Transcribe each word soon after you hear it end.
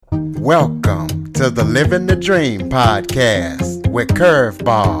Welcome to the Living the Dream podcast with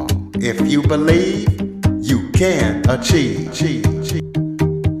Curveball. If you believe, you can achieve.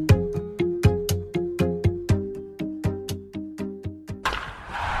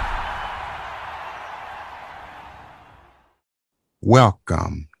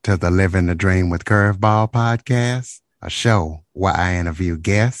 Welcome to the Living the Dream with Curveball podcast, a show where I interview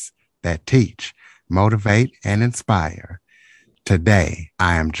guests that teach, motivate, and inspire. Today,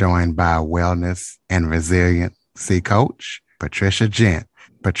 I am joined by a wellness and resiliency coach, Patricia Gent.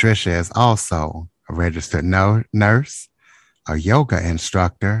 Patricia is also a registered nurse, a yoga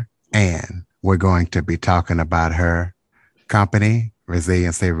instructor, and we're going to be talking about her company,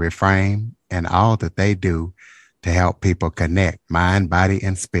 Resiliency Reframe, and all that they do to help people connect mind, body,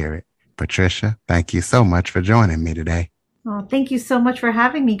 and spirit. Patricia, thank you so much for joining me today. Oh, thank you so much for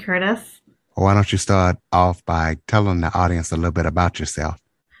having me, Curtis. Why don't you start off by telling the audience a little bit about yourself?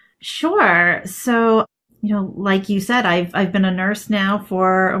 Sure. So, like you said, I've been a nurse now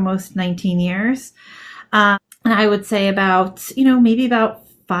for almost 19 years. And I would say maybe about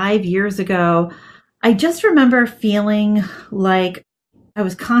 5 years ago, I just remember feeling like I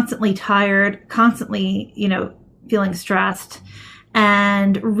was constantly tired, constantly, feeling stressed,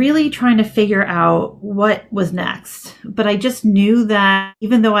 and really trying to figure out what was next. But I just knew that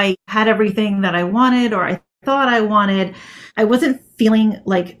even though I had everything that I wanted or I thought I wanted, I wasn't feeling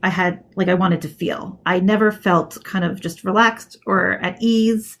like I wanted to feel. I never felt kind of just relaxed or at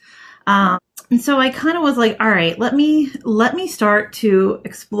ease. And so I kind of was like, all right, let me start to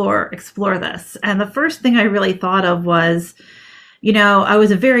explore this. And the first thing I really thought of was, I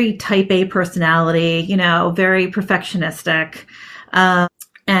was a very type A personality, very perfectionistic.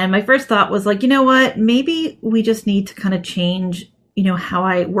 And my first thought was like, you know what, maybe we just need to kind of change, how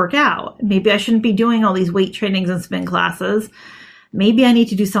I work out. Maybe I shouldn't be doing all these weight trainings and spin classes. Maybe I need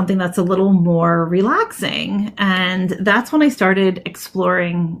to do something that's a little more relaxing. And that's when I started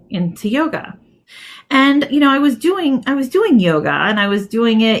exploring into yoga. And, I was doing yoga, and I was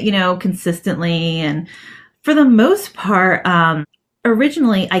doing it, consistently. And for the most part,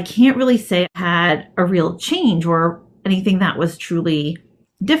 originally, I can't really say I had a real change or anything that was truly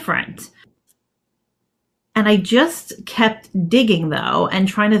different. And I just kept digging, though, and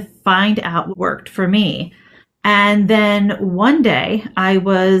trying to find out what worked for me. And then one day I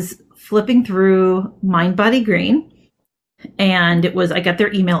was flipping through Mind Body Green, and I got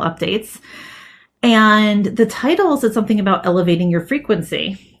their email updates, and the title said something about elevating your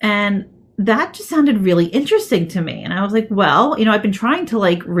frequency. And that just sounded really interesting to me. And I was like, well, I've been trying to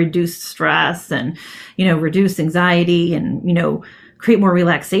reduce stress and, reduce anxiety and, create more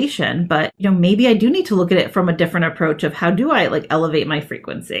relaxation. But, maybe I do need to look at it from a different approach of how do I elevate my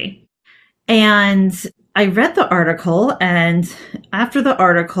frequency? And I read the article, and after the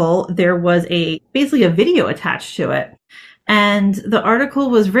article, there was basically a video attached to it. And the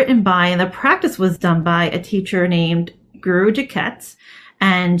article was written by, and the practice was done by a teacher named Guru Jaquette.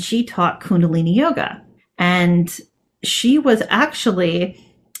 And she taught Kundalini yoga. And she was actually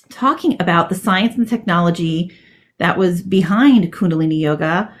talking about the science and technology that was behind Kundalini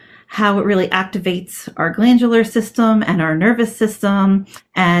yoga, how it really activates our glandular system and our nervous system,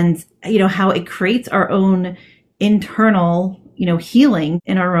 and, how it creates our own internal, healing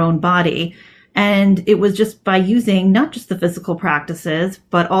in our own body. And it was just by using not just the physical practices,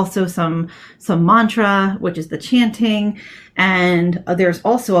 but also some mantra, which is the chanting. And there's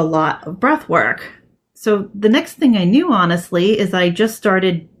also a lot of breath work. So the next thing I knew, honestly, is I just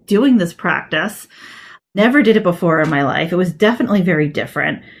started doing this practice. Never did it before in my life. It was definitely very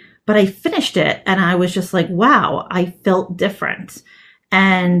different, but I finished it and I was just like, wow, I felt different.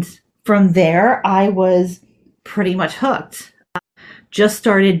 And from there, I was pretty much hooked. Just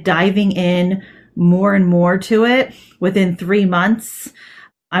started diving in more and more to it. Within 3 months,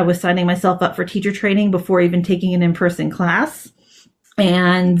 I was signing myself up for teacher training before even taking an in-person class.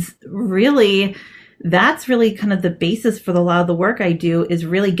 And really, that's really kind of the basis for a lot of the work I do, is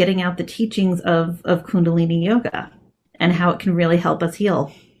really getting out the teachings of Kundalini yoga and how it can really help us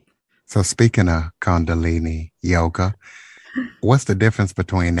heal. So speaking of Kundalini yoga, what's the difference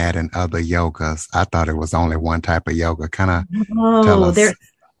between that and other yogas? I thought it was only one type of yoga. Kind of tell us.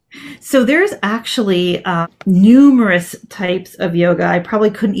 There's actually numerous types of yoga. I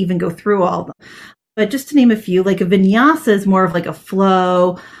probably couldn't even go through all of them. But just to name a few, a vinyasa is more of a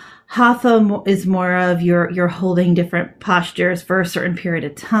flow. Hatha is more of you're holding different postures for a certain period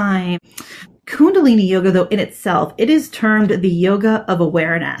of time. Kundalini yoga, though, in itself, it is termed the yoga of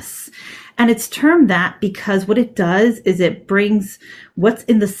awareness. And it's termed that because what it does is it brings what's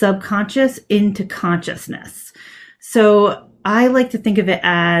in the subconscious into consciousness. So I like to think of it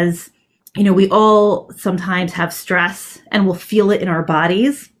as, we all sometimes have stress and we'll feel it in our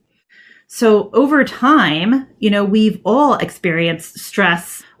bodies. So over time, we've all experienced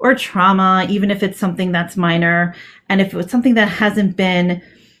stress or trauma, even if it's something that's minor. And if it's something that hasn't been,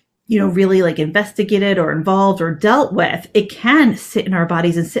 really like investigated or involved or dealt with, it can sit in our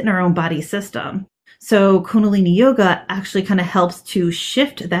bodies and sit in our own body system. So Kundalini Yoga actually kind of helps to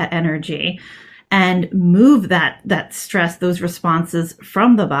shift that energy and move that stress, those responses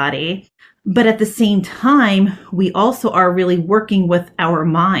from the body. But at the same time, we also are really working with our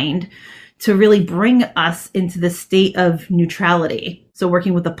mind to really bring us into the state of neutrality. So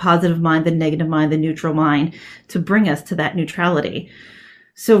working with the positive mind, the negative mind, the neutral mind to bring us to that neutrality.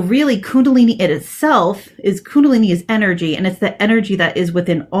 So really Kundalini Kundalini is energy, and it's the energy that is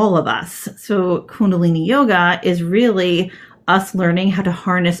within all of us. So Kundalini Yoga is really us learning how to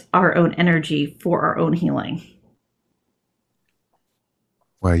harness our own energy for our own healing.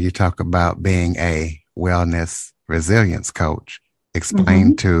 Well, you talk about being a wellness resilience coach.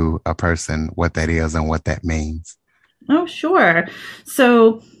 Explain to a person what that is and what that means. Oh, sure.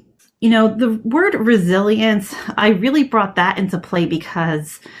 So, the word resilience, I really brought that into play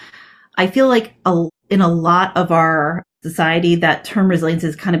because I feel like in a lot of our society, that term resilience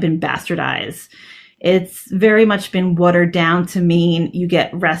has kind of been bastardized. It's very much been watered down to mean you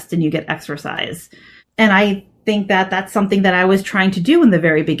get rest and you get exercise. And I think that that's something that I was trying to do in the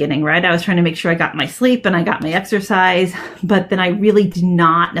very beginning, right? I was trying to make sure I got my sleep and I got my exercise, but then I really did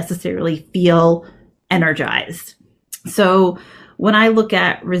not necessarily feel energized. So when I look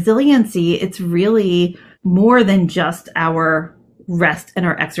at resiliency, it's really more than just our rest and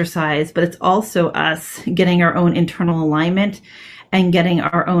our exercise, but it's also us getting our own internal alignment and getting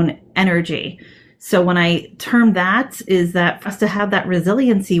our own energy. So when I term that is that for us to have that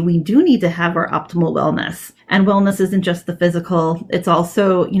resiliency, we do need to have our optimal wellness. And wellness isn't just the physical. It's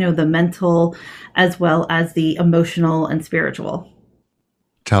also, the mental as well as the emotional and spiritual.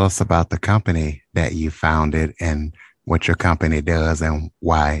 Tell us about the company that you founded and what your company does and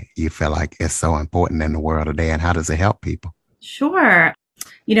why you feel like it's so important in the world today, and how does it help people? Sure.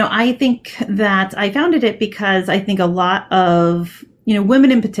 I think that I founded it because I think a lot of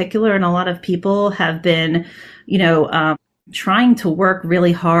women in particular, and a lot of people have been, trying to work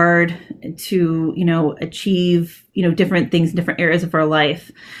really hard to, achieve, different things, different areas of our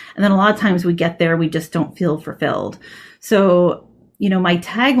life. And then a lot of times we get there, we just don't feel fulfilled. So, my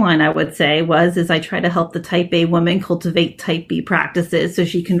tagline, I would say is I try to help the type A woman cultivate type B practices so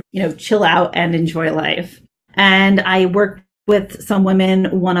she can, chill out and enjoy life. And I work with some women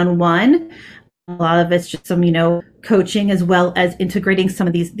one-on-one. A lot of it's just some, coaching, as well as integrating some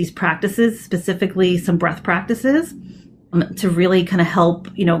of these practices, specifically some breath practices, to really kind of help,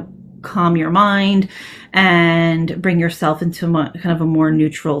 calm your mind and bring yourself into kind of a more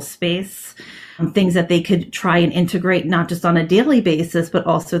neutral space. Things that they could try and integrate, not just on a daily basis, but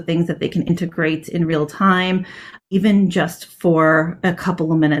also things that they can integrate in real time, even just for a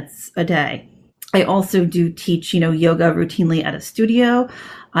couple of minutes a day. I also do teach, yoga routinely at a studio.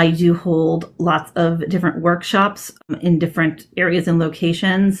 I do hold lots of different workshops in different areas and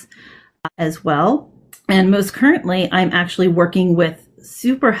locations as well. And most currently, I'm actually working with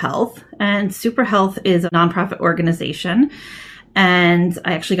Super Health, and Super Health is a nonprofit organization. And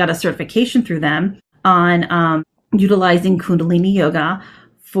I actually got a certification through them on utilizing Kundalini Yoga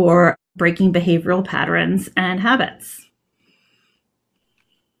for breaking behavioral patterns and habits.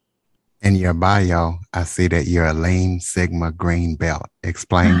 In your bio, I see that you're a Lean Sigma Green Belt.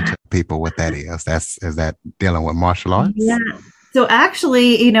 Explain to people what that is. Is that dealing with martial arts? Yeah. So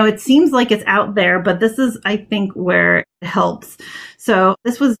actually, it seems like it's out there, but this is, I think, where it helps. So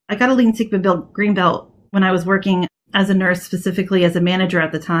I got a Lean Sigma Green Belt when I was working as a nurse, specifically as a manager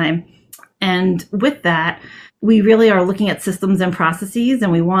at the time. And with that, we really are looking at systems and processes,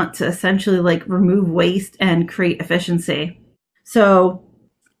 and we want to essentially remove waste and create efficiency. So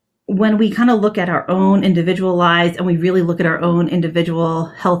when we kind of look at our own individual lives and we really look at our own individual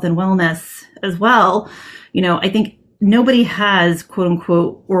health and wellness as well, I think nobody has, quote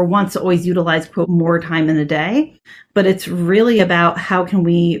unquote, or wants to always utilize, quote, more time in the day, but it's really about how can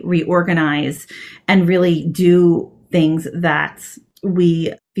we reorganize and really do things that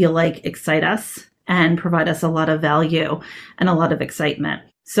we feel like excite us and provide us a lot of value and a lot of excitement.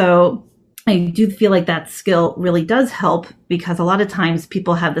 So I do feel like that skill really does help, because a lot of times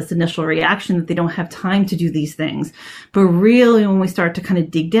people have this initial reaction that they don't have time to do these things. But really, when we start to kind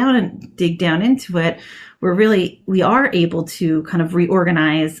of dig down into it, we are able to kind of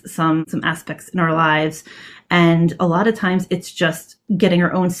reorganize some aspects in our lives And a lot of times it's just getting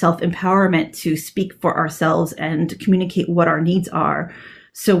our own self-empowerment to speak for ourselves and communicate what our needs are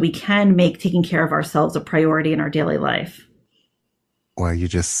so we can make taking care of ourselves a priority in our daily life. Well, you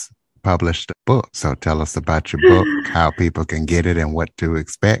just published a book. So tell us about your book, how people can get it, and what to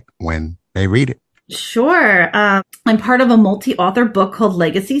expect when they read it. Sure. I'm part of a multi-author book called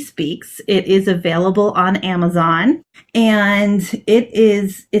Legacy Speaks. It is available on Amazon, and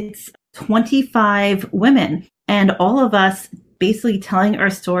it's 25 women and all of us basically telling our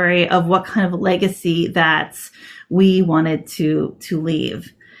story of what kind of legacy that we wanted to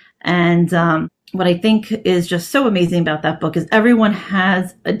leave. And what I think is just so amazing about that book is everyone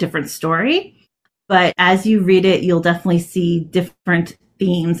has a different story, but as you read it, you'll definitely see different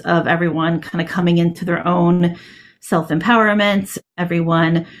themes of everyone kind of coming into their own self-empowerment,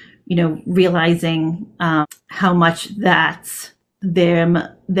 everyone, realizing how much that's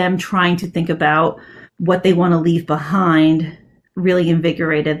them trying to think about what they want to leave behind really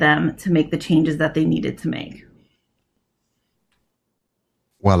invigorated them to make the changes that they needed to make.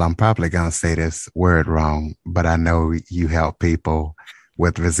 Well, I'm probably going to say this word wrong, but I know you help people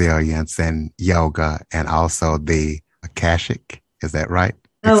with resilience and yoga and also the Akashic. Is that right?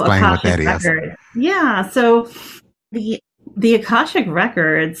 Explain what that is. Yeah. So the Akashic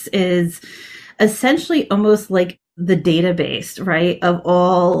Records is essentially almost like the database, right, of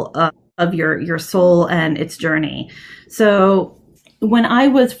all of your soul and its journey. So when I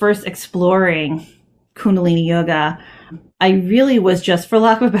was first exploring Kundalini Yoga, I really was just, for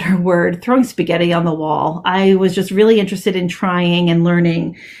lack of a better word, throwing spaghetti on the wall. I was just really interested in trying and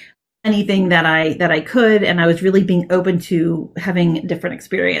learning anything that I could, and I was really being open to having different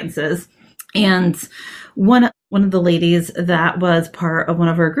experiences. And one of the ladies that was part of one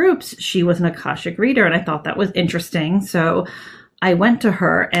of her groups, she was an Akashic reader, and I thought that was interesting. So I went to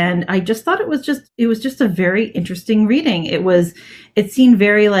her, and I just thought it was just a very interesting reading. It seemed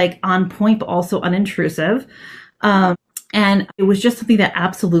very like on point, but also unintrusive. And it was just something that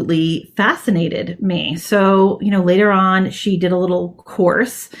absolutely fascinated me. So, later on, she did a little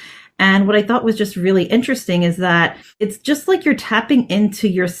course. And what I thought was just really interesting is that it's just like you're tapping into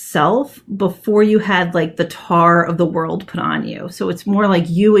yourself before you had like the tar of the world put on you. So it's more like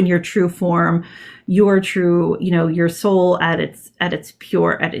you in your true form, your true, your soul at its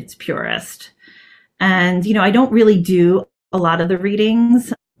purest. And, I don't really do a lot of the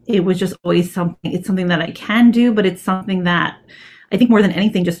readings. It was just always it's something that I can do, but it's something that I think more than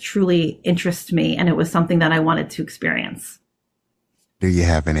anything just truly interests me. And it was something that I wanted to experience. Do you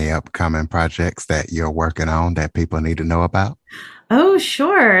have any upcoming projects that you're working on that people need to know about? Oh,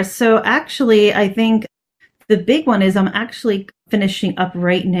 sure. So actually, I think the big one is I'm actually finishing up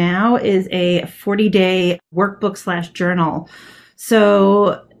right now is a 40-day workbook / journal.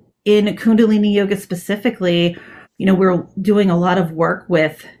 So in Kundalini Yoga specifically, we're doing a lot of work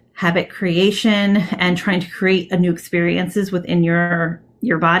with habit creation and trying to create new experiences within your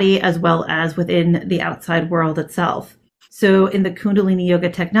body as well as within the outside world itself. So in the Kundalini Yoga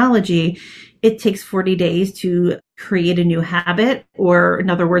technology, it takes 40 days to create a new habit, or in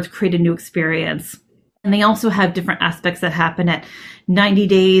other words, create a new experience. And they also have different aspects that happen at 90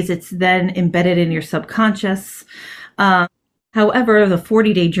 days. It's then embedded in your subconscious. However, the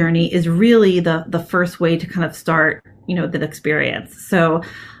 40-day journey is really the first way to kind of start, the experience. So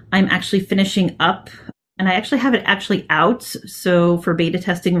I'm actually finishing up, and I actually have it out. So for beta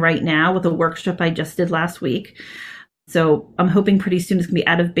testing right now with a workshop I just did last week. So I'm hoping pretty soon it's going to be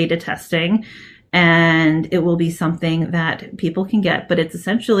out of beta testing, and it will be something that people can get. But it's a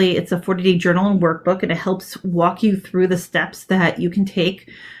 40-day journal and workbook, and it helps walk you through the steps that you can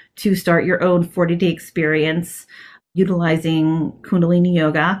take to start your own 40-day experience utilizing Kundalini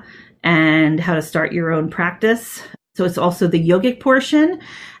Yoga and how to start your own practice. So it's also the yogic portion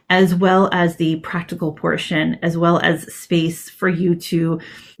as well as the practical portion, as well as space for you to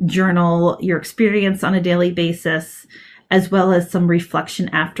journal your experience on a daily basis, as well as some reflection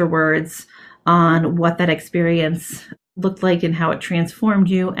afterwards on what that experience looked like and how it transformed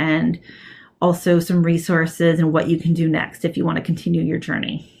you, and also some resources and what you can do next if you want to continue your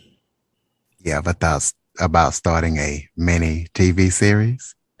journey. Yeah, but that's about starting a mini TV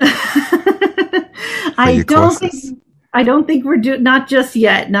series. I don't think we're not just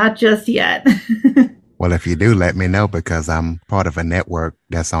yet. Well, if you do, let me know, because I'm part of a network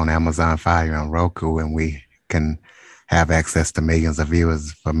that's on Amazon Fire and Roku, and we can have access to millions of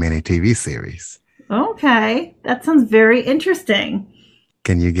viewers for mini TV series. Okay. That sounds very interesting.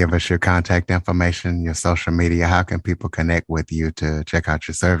 Can you give us your contact information, your social media? How can people connect with you to check out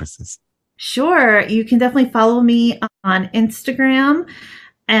your services? Sure. You can definitely follow me on Instagram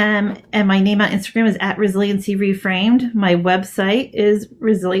And my name on Instagram is at Resiliency Reframed. My website is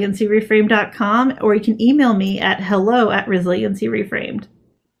resiliencyreframed.com, or you can email me at hello@resiliencyreframed.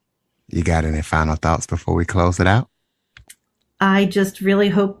 You got any final thoughts before we close it out? I just really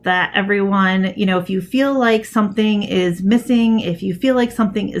hope that everyone, if you feel like something is missing, if you feel like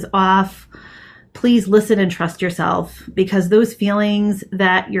something is off, please listen and trust yourself, because those feelings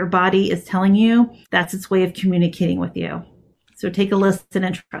that your body is telling you, that's its way of communicating with you. So take a listen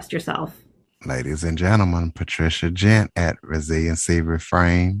and trust yourself. Ladies and gentlemen, Patricia Gent at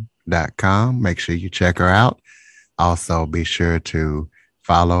resiliencyreframed.com. Make sure you check her out. Also, be sure to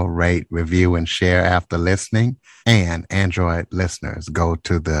follow, rate, review, and share after listening. And Android listeners, go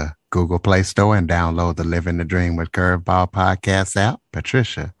to the Google Play Store and download the Living the Dream with Curveball podcast app.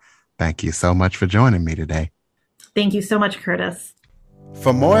 Patricia, thank you so much for joining me today. Thank you so much, Curtis.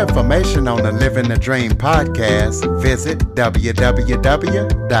 For more information on the Living the Dream podcast, visit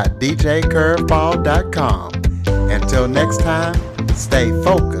www.djcurveball.com. Until next time, stay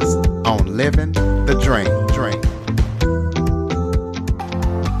focused on living the dream.